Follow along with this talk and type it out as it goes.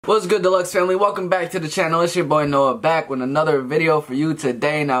What's good, Deluxe family? Welcome back to the channel. It's your boy Noah back with another video for you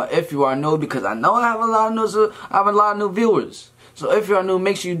today. Now, if you are new, because I know I have a lot of new viewers. So if you are new,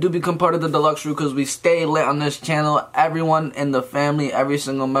 make sure you do become part of the Deluxe crew because we stay lit on this channel. Everyone in the family, every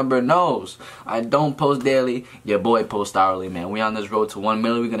single member knows I don't post daily. Your boy posts hourly, man. We on this road to 1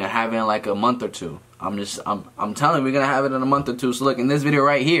 million. We're gonna have it in like a month or two. I'm telling you, we're gonna have it in a month or two. So look, in this video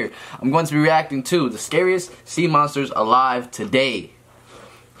right here, I'm going to be reacting to the scariest sea monsters alive today.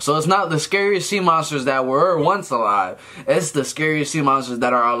 So it's not the scariest sea monsters that were once alive. It's the scariest sea monsters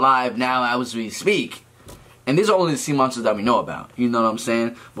that are alive now as we speak. And these are only the sea monsters that we know about. You know what I'm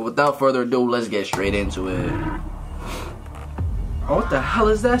saying? But without further ado, let's get straight into it. Oh, what the hell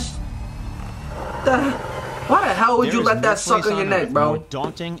is that? Why the hell would you let that suck on your neck, bro? More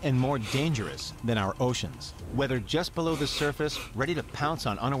daunting and more dangerous than our oceans. Whether just below the surface, ready to pounce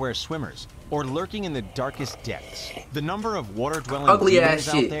on unaware swimmers, or lurking in the darkest depths, the number of water-dwelling demons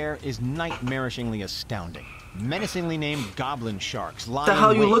out there is nightmarishingly astounding. Menacingly named goblin sharks lie in wait. The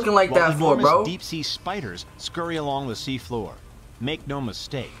hell you looking like that for, bro? Deep-sea spiders scurry along the seafloor. Make no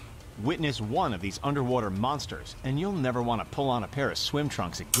mistake, witness one of these underwater monsters, and you'll never want to pull on a pair of swim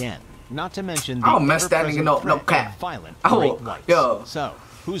trunks again. Not to mention the ever-present threat of violent great whites. Yo. So,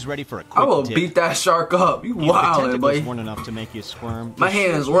 who's ready for a quick I will dip? beat that shark up. You wildin', boy. Weren't enough to make you squirm. My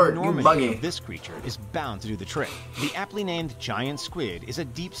hands work. You bugging. This creature is bound to do the trick. The aptly named giant squid is a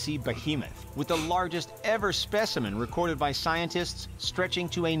deep-sea behemoth with the largest ever specimen recorded by scientists, stretching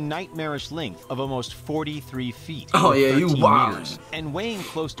to a nightmarish length of almost 43 feet. Oh yeah, you wild. And weighing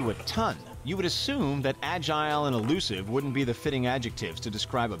close to a ton. You would assume that agile and elusive wouldn't be the fitting adjectives to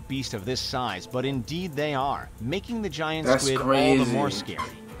describe a beast of this size, but indeed they are, making the giant squid all the more scary.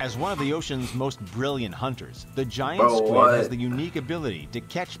 As one of the ocean's most brilliant hunters, the giant squid has the unique ability to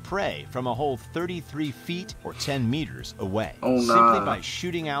catch prey from a whole 33 feet or 10 meters away, simply by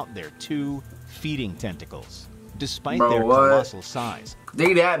shooting out their two feeding tentacles. Despite their colossal size,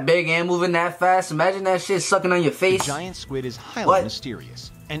 they that big and moving that fast. Imagine that shit sucking on your face. The giant squid is highly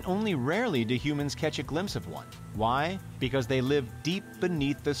mysterious, and only rarely do humans catch a glimpse of one. Why? Because they live deep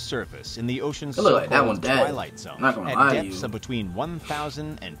beneath the surface in the ocean's so-called twilight zone, at depths of between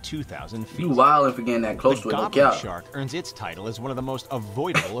 1,000 and 2,000 feet. You wildin' for getting that close to it. The goblin shark earns its title as one of the most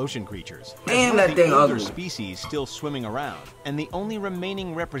avoidable ocean creatures. Damn, that thing ugly. Species still swimming around, and the only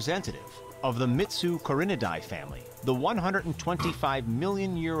remaining representative of the Mitsucorinidae family, the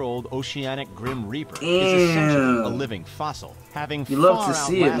 125-million-year-old oceanic grim reaper, is essentially a living fossil, having far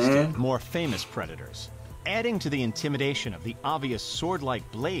outlasted more famous predators. Adding to the intimidation of the obvious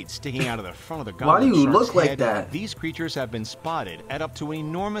sword-like blade sticking out of the front of the goblin shark's head. Why do you look like head, that? These creatures have been spotted at up to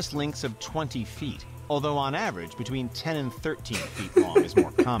enormous lengths of 20 feet, although on average between 10 and 13 feet long is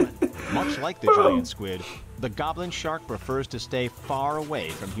more common. Much like the giant squid, the goblin shark prefers to stay far away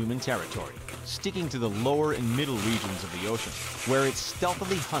from human territory, sticking to the lower and middle regions of the ocean, where it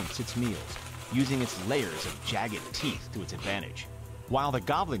stealthily hunts its meals, using its layers of jagged teeth to its advantage. While the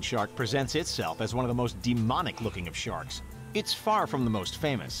goblin shark presents itself as one of the most demonic-looking of sharks, it's far from the most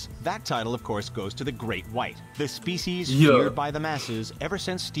famous. That title, of course, goes to the great white, the species feared by the masses ever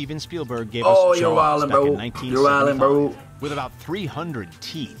since Steven Spielberg gave us Jaws back in 1975, with about 300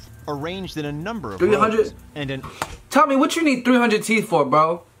 teeth, arranged in a number of rows, and an... Tell me, what you need 300 teeth for,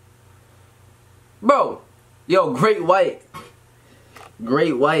 bro? Bro, yo, great white.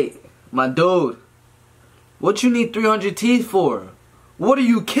 Great white. My dude. What you need 300 teeth for? What are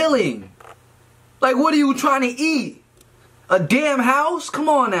you killing? Like, what are you trying to eat? A damn house? Come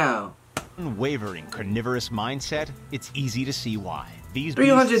on now. Unwavering carnivorous mindset, it's easy to see why. These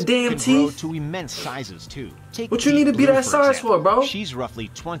 300 damn teeth can grow teeth to immense sizes too. Take what you need to be that size for, bro? She's roughly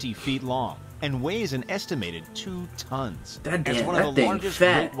 20 feet long and weighs an estimated 2 tons. As one of the largest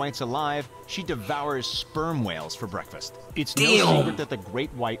great whites alive, she devours sperm whales for breakfast. It's no secret that the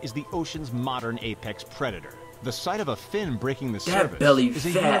great white is the ocean's modern apex predator. The sight of a fin breaking the surface is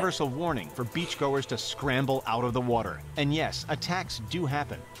a universal warning for beachgoers to scramble out of the water. And yes, attacks do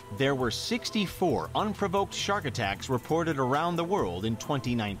happen. There were 64 unprovoked shark attacks reported around the world in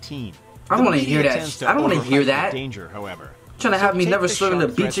 2019. I don't want to hear that. I don't want to hear that. Danger, however. Trying to have me never swim in the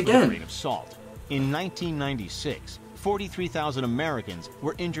beach again. In 1996, 43,000 Americans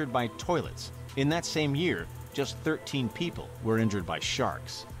were injured by toilets. In that same year, just 13 people were injured by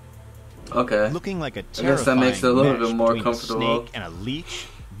sharks. Okay. Looking like a I guess that makes it a little bit more comfortable. A snake and a leech,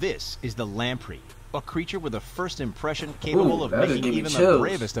 this is the lamprey, a creature with a first impression capable of making even the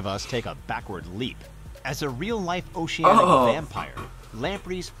bravest of us take a backward leap. As a real-life oceanic vampire,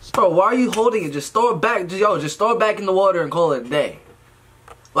 lampreys... Bro, why are you holding it? Just throw it back. Just throw it back in the water and call it a day.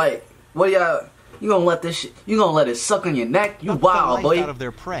 Like, what y'all... You gonna let this shit? You gonna let it suck on your neck? You Suck wild, the boy. life out of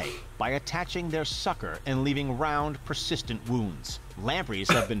their prey by attaching their sucker and leaving round, persistent wounds. Lampreys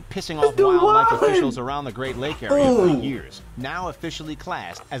have been pissing off Dude, wildlife what? officials around the Great Lake area for Ooh. years, now officially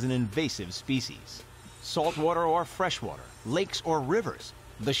classed as an invasive species. Saltwater or freshwater, lakes or rivers,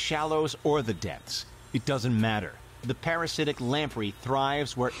 the shallows or the depths. It doesn't matter. The parasitic lamprey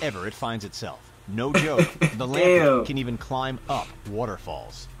thrives wherever it finds itself. No joke, the lamprey can even climb up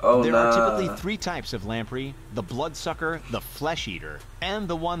waterfalls. Oh, there nah. are typically 3 types of lamprey: the bloodsucker, the flesh eater, and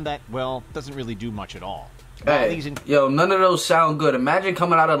the one that, well, doesn't really do much at all. Hey, yo, none of those sound good. Imagine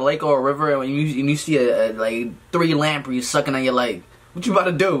coming out of the lake or a river and you see like 3 lampreys sucking on your leg. What you about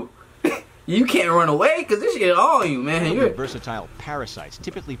to do? You can't run away because this shit on you, man. You're... Versatile parasites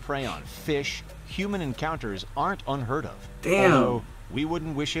typically prey on fish. Human encounters aren't unheard of. Damn. Although we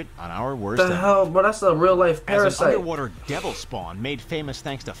wouldn't wish it on our worst What the enemy. hell, bro? That's a real life As parasite. an underwater devil spawn made famous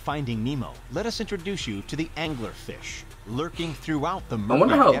thanks to Finding Nemo, let us introduce you to the anglerfish. Lurking throughout the murky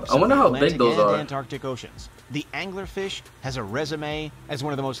depths of the Atlantic those and are. Antarctic oceans, the anglerfish has a resume as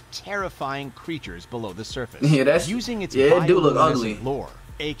one of the most terrifying creatures below the surface. Yeah, that's using its it do look bioluminescent ugly. lure,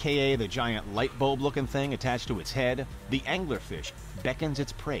 aka the giant light bulb looking thing attached to its head, the anglerfish beckons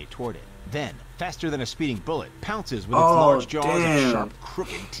its prey toward it. Then, faster than a speeding bullet, pounces with its large jaws and sharp,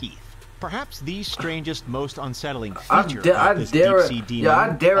 crooked teeth. Perhaps the strangest, most unsettling feature of this deep-sea demon, I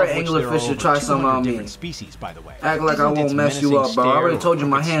dare of an which there are anglerfish to over try something 200 on me. different species, by the way. Act like I Isn't won't its mess you menacing up, bro. I already stare told you or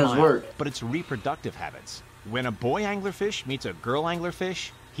my crooked hands smile, work. but its reproductive habits. When a boy anglerfish meets a girl anglerfish,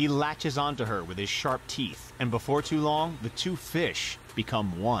 he latches onto her with his sharp teeth, and before too long, the 2 fish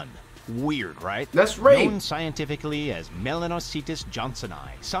become one. Weird, right? That's rape. Known scientifically as Melanocetus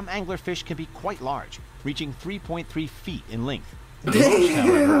johnsoni, some anglerfish can be quite large, reaching 3.3 feet in length. Most,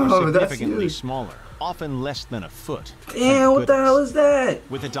 however, are that's significantly huge. smaller, often less than a foot. Damn, what the hell is that?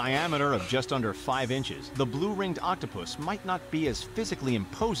 With a diameter of just under 5 inches, the blue-ringed octopus might not be as physically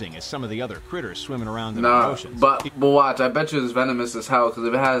imposing as some of the other critters swimming around in the Nah, oceans. but watch. I bet you it's venomous as hell because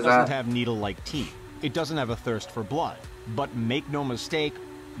if it has It doesn't that. have needle-like teeth. It doesn't have a thirst for blood. But make no mistake,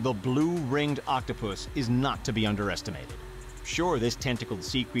 the blue-ringed octopus is not to be underestimated. Sure, this tentacled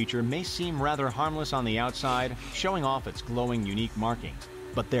sea creature may seem rather harmless on the outside, showing off its glowing, unique markings,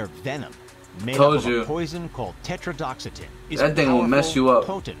 but their venom, made up of a poison called tetrodotoxin, is that thing will mess you up.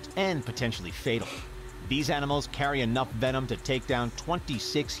 potent, and potentially fatal. These animals carry enough venom to take down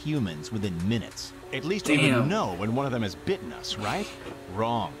 26 humans within minutes. At least we would know when one of them has bitten us, right?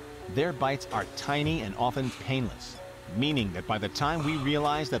 Wrong. Their bites are tiny and often painless, meaning that by the time we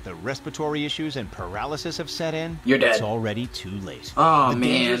realize that the respiratory issues and paralysis have set in, You're dead. it's already too late. Oh, the man.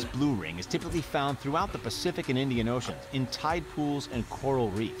 dangerous blue ring is typically found throughout the Pacific and Indian Oceans, in tide pools and coral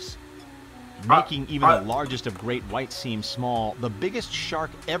reefs. Making even the largest of great whites seem small, the biggest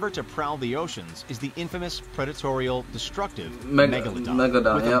shark ever to prowl the oceans is the infamous predatorial, destructive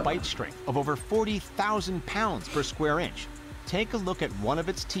megalodon, with a bite strength of over 40,000 pounds per square inch. Take a look at one of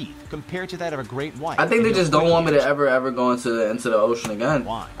its teeth compared to that of a great white. I think they just don't want me to ever go into the ocean again.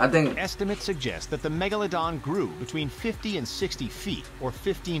 Why? I think estimates suggest that the megalodon grew between 50 and 60 feet, or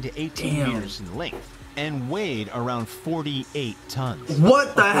 15 to 18 meters in length, and weighed around 48 tons.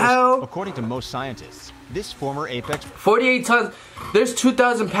 What the hell? According to most scientists, this former apex... 48 tons. There's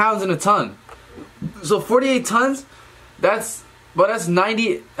 2,000 pounds in a ton. So 48 tons. That's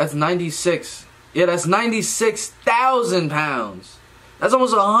 90. That's 96. Yeah, that's 96,000 pounds. That's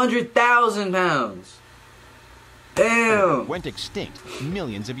almost 100,000 pounds. Damn. Went extinct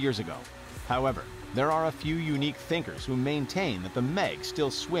millions of years ago. However, there are a few unique thinkers who maintain that the Meg still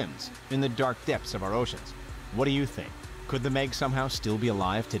swims in the dark depths of our oceans. What do you think? Could the Meg somehow still be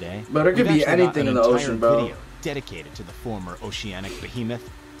alive today? But there could be anything in the ocean, bro. Video dedicated to the former oceanic behemoth.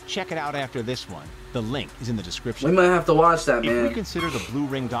 Check it out after this one. The link is in the description. We might have to watch that, man. If we consider the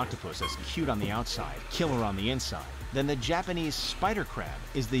blue-ringed octopus as cute on the outside, killer on the inside, then the Japanese spider crab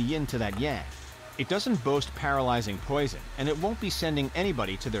is the yin to that yang. It doesn't boast paralyzing poison, and it won't be sending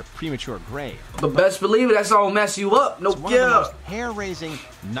anybody to their premature grave. But best believe it, that's all mess you up. No, it's one of the most hair-raising,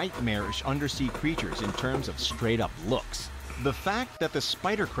 nightmarish undersea creatures in terms of straight-up looks. The fact that the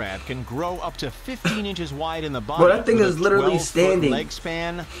spider crab can grow up to 15 inches wide in the body, bro, that thing is literally 12-foot standing. leg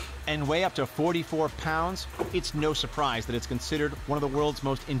span, and weigh up to 44 pounds, it's no surprise that it's considered one of the world's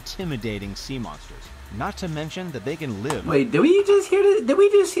most intimidating sea monsters. Not to mention that they can live... Wait, did we just hear this? Did we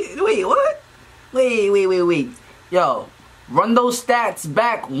just hear... Wait, what? Wait. Yo, run those stats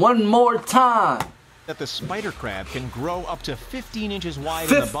back one more time. That the spider crab can grow up to 15 inches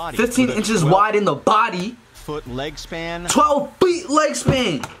wide in the body. 15 inches wide in the body? Foot leg span. 12 feet leg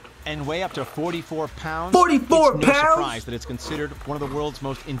span. and weigh up to 44 pounds. 44 it's pounds? No surprise that it's considered one of the world's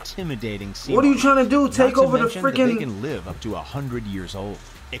most intimidating sea What are you monsters. trying to do? Take over the Not to mention that freaking... they can live up to 100 years old.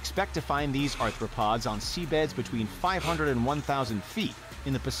 Expect to find these arthropods on seabeds between 500 and 1,000 feet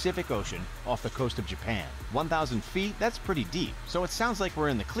in the Pacific Ocean off the coast of Japan. 1,000 feet? That's pretty deep. So it sounds like we're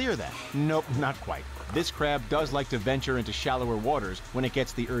in the clear then. Nope, not quite. This crab does like to venture into shallower waters when it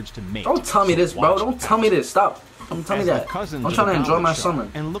gets the urge to mate. Don't tell me this, bro. Don't tell me this. Stop. Don't tell me that. I'm trying to enjoy my summer.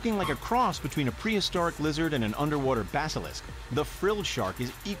 And looking like a cross between a prehistoric lizard and an underwater basilisk, the frilled shark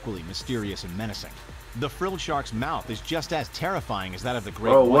is equally mysterious and menacing. The frilled shark's mouth is just as terrifying as that of the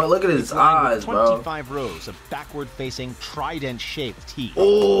great white. Bro, look at his eyes, bro. 25 rows of backward-facing, trident-shaped teeth.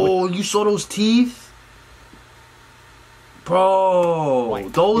 Oh, you saw those teeth? Bro,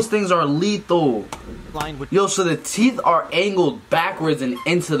 those things are lethal. Yo, so the teeth are angled backwards and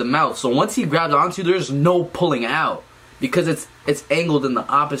into the mouth. So once he grabs onto you, there's no pulling out. Because it's angled in the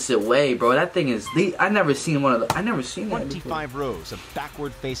opposite way, bro. That thing is... I never seen one of the... I never seen that 25 rows of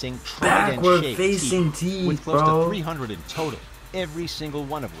backward-facing, trident-shaped teeth, with close bro. to 300 in total. Every single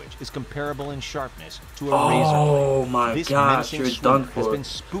one of which is comparable in sharpness to a razor blade. Oh my this gosh, you're done for. Has been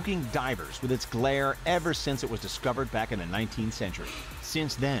spooking divers with its glare ever since it was discovered back in the 19th century.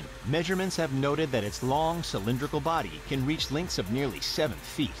 Since then, measurements have noted that its long, cylindrical body can reach lengths of nearly 7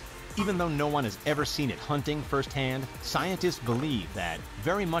 feet. Even though no one has ever seen it hunting firsthand, scientists believe that,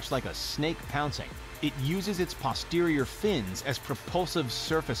 very much like a snake pouncing, it uses its posterior fins as propulsive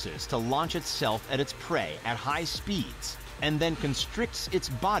surfaces to launch itself at its prey at high speeds, and then constricts its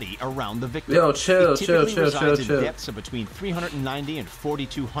body around the victim. Yo, chill, it typically chill. resides in depths of between 390 and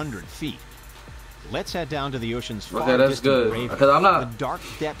 4,200 feet. Let's head down to the ocean's far distant Raven, the dark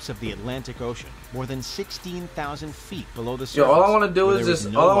depths of the Atlantic Ocean, more than 16,000 feet below the surface. Yo, all I want to do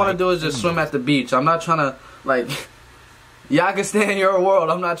is just swim at the beach. I'm not trying to like. Y'all can stay in your world.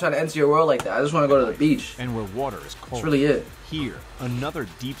 I'm not trying to enter your world like that. I just want to go to the beach. And where water is cold. That's really it. Here, another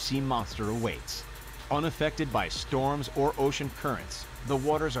deep-sea monster awaits. Unaffected by storms or ocean currents, the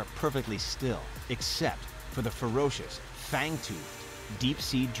waters are perfectly still, except for the ferocious, fang-toothed,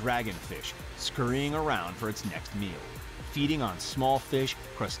 deep-sea dragonfish scurrying around for its next meal. Feeding on small fish,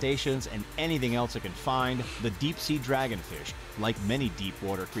 crustaceans, and anything else it can find, the deep-sea dragonfish, like many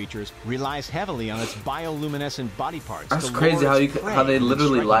deep-water creatures, relies heavily on its bioluminescent body parts. That's crazy how they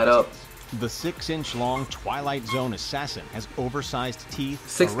literally light up. The 6-inch-long Twilight Zone assassin has oversized teeth,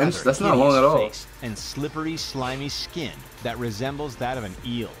 6 inches? That's not long at all. Face, and slippery, slimy skin that resembles that of an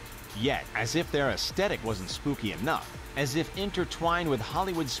eel. Yet, as if their aesthetic wasn't spooky enough, as if intertwined with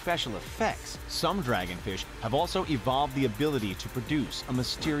Hollywood special effects, some dragonfish have also evolved the ability to produce a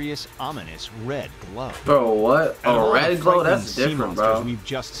mysterious, ominous red glow. Bro, what? A red glow? That's different, bro. We've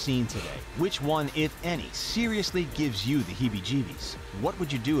just seen today. Which one, if any, seriously gives you the heebie-jeebies? What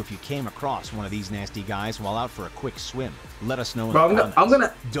would you do if you came across one of these nasty guys while out for a quick swim? Let us know in the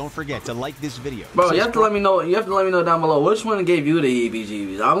comments. Don't forget to like this video. Bro, you have to let me know. You have to let me know down below which one gave you the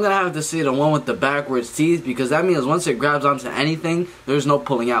heebie-jeebies. I'm gonna have to see the one with the backwards teeth because that means once it grabs onto anything, there's no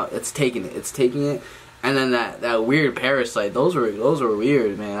pulling out. It's taking it. It's taking it. And then that weird parasite. Those were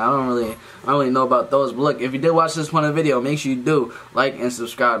weird, man. I don't really know about those. But look, if you did watch this one video, make sure you do like and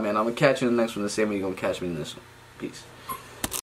subscribe, man. I'm gonna catch you in the next one. The same way you're gonna catch me in this one. Peace.